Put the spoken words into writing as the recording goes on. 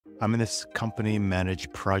I'm in this company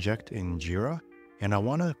managed project in Jira, and I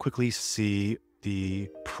want to quickly see the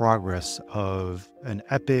progress of an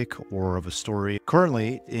epic or of a story.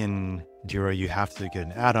 Currently in Jira, you have to get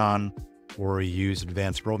an add-on or use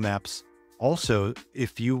advanced roadmaps. Also,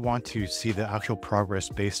 if you want to see the actual progress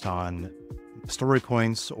based on story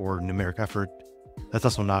points or numeric effort, that's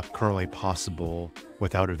also not currently possible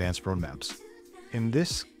without advanced roadmaps. In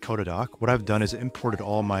this Coda doc, what I've done is imported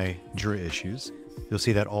all my Jira issues. You'll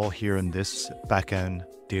see that all here in this backend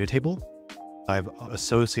data table. I've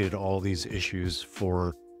associated all these issues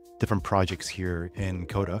for different projects here in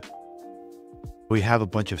Coda. We have a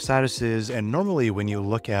bunch of statuses, and normally when you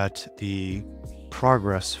look at the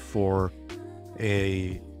progress for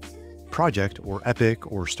a project or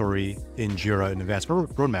epic or story in Jira and advanced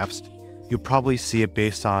roadmaps, you'll probably see it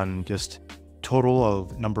based on just total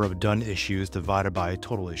of number of done issues divided by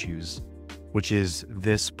total issues, which is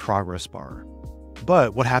this progress bar.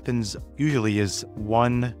 But what happens usually is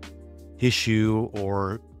one issue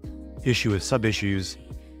or issue with sub-issues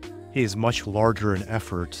is much larger in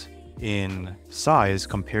effort in size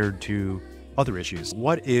compared to other issues.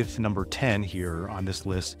 What if number 10 here on this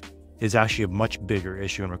list is actually a much bigger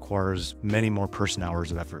issue and requires many more person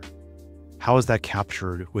hours of effort? How is that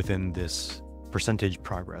captured within this percentage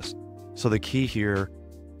progress? So the key here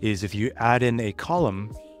is if you add in a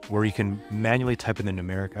column where you can manually type in the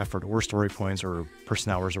numeric effort or story points or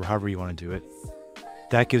person hours or however you want to do it,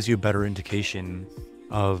 that gives you a better indication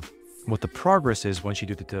of what the progress is once you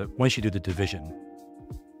do the division.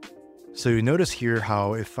 So you notice here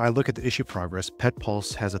how if I look at the issue progress, Pet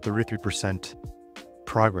Pulse has a 33%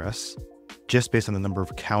 progress just based on the number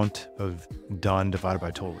of count of done divided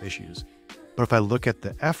by total issues. But if I look at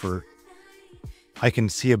the effort, I can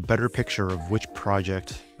see a better picture of which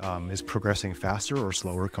project is progressing faster or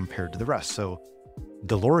slower compared to the rest. So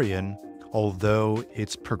DeLorean, although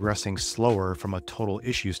it's progressing slower from a total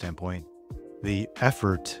issue standpoint, the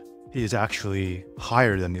effort is actually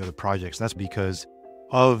higher than the other projects. And that's because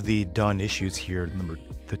of the done issues here,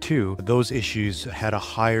 the two, those issues had a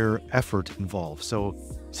higher effort involved. So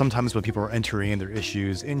sometimes when people are entering in their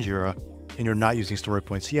issues in Jira and you're not using story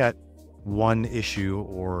points yet, one issue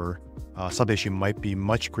or sub-issue might be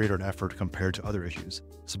much greater in effort compared to other issues.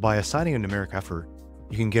 So by assigning a numeric effort,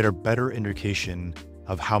 you can get a better indication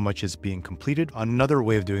of how much is being completed. Another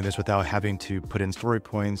way of doing this without having to put in story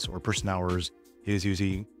points or person hours is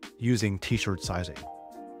using t-shirt sizing.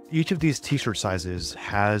 Each of these t-shirt sizes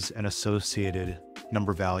has an associated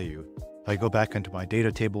number value. I go back into my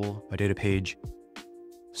data table, my data page,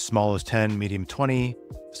 small is 10, medium 20,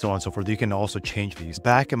 so on and so forth. You can also change these.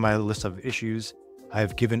 Back in my list of issues,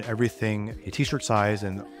 I've given everything a t-shirt size,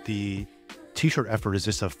 and the t-shirt effort is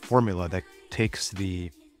just a formula that takes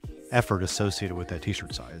the effort associated with that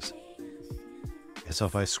t-shirt size. And so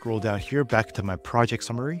if I scroll down here back to my project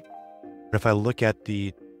summary, if I look at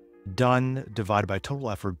the done divided by total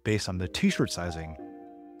effort based on the t-shirt sizing,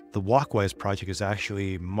 the Walkwise project is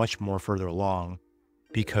actually much more further along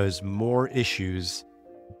because more issues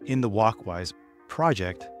in the Walkwise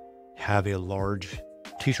project have a large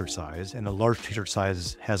t-shirt size, and a large t-shirt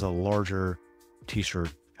size has a larger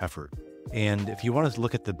t-shirt effort. And if you want to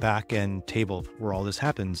look at the back end table where all this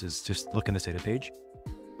happens, is just look in this data page.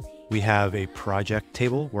 We have a project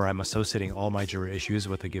table where I'm associating all my Jira issues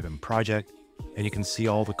with a given project, and you can see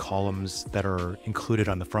all the columns that are included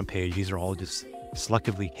on the front page. These are all just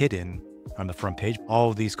selectively hidden on the front page.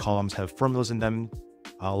 All of these columns have formulas in them,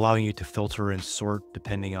 allowing you to filter and sort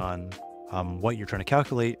depending on what you're trying to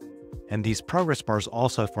calculate. And these progress bars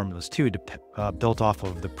also have formulas too, built off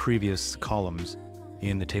of the previous columns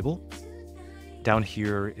in the table. Down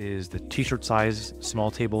here is the t-shirt size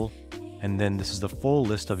small table. And then this is the full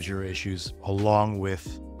list of Jira issues along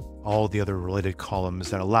with all the other related columns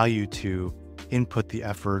that allow you to input the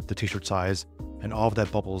effort, the t-shirt size, and all of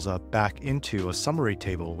that bubbles up back into a summary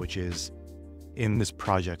table, which is in this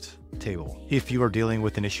project table. If you are dealing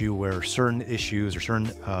with an issue where certain issues or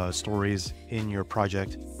certain stories in your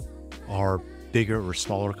project are bigger or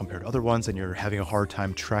smaller compared to other ones, and you're having a hard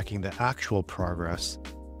time tracking the actual progress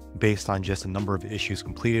based on just the number of issues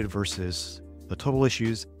completed versus the total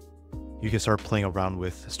issues, you can start playing around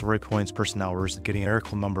with story points, person hours, getting an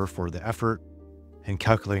numerical number for the effort, and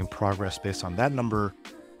calculating progress based on that number,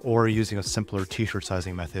 or using a simpler t-shirt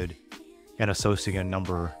sizing method and associating a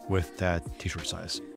number with that t-shirt size.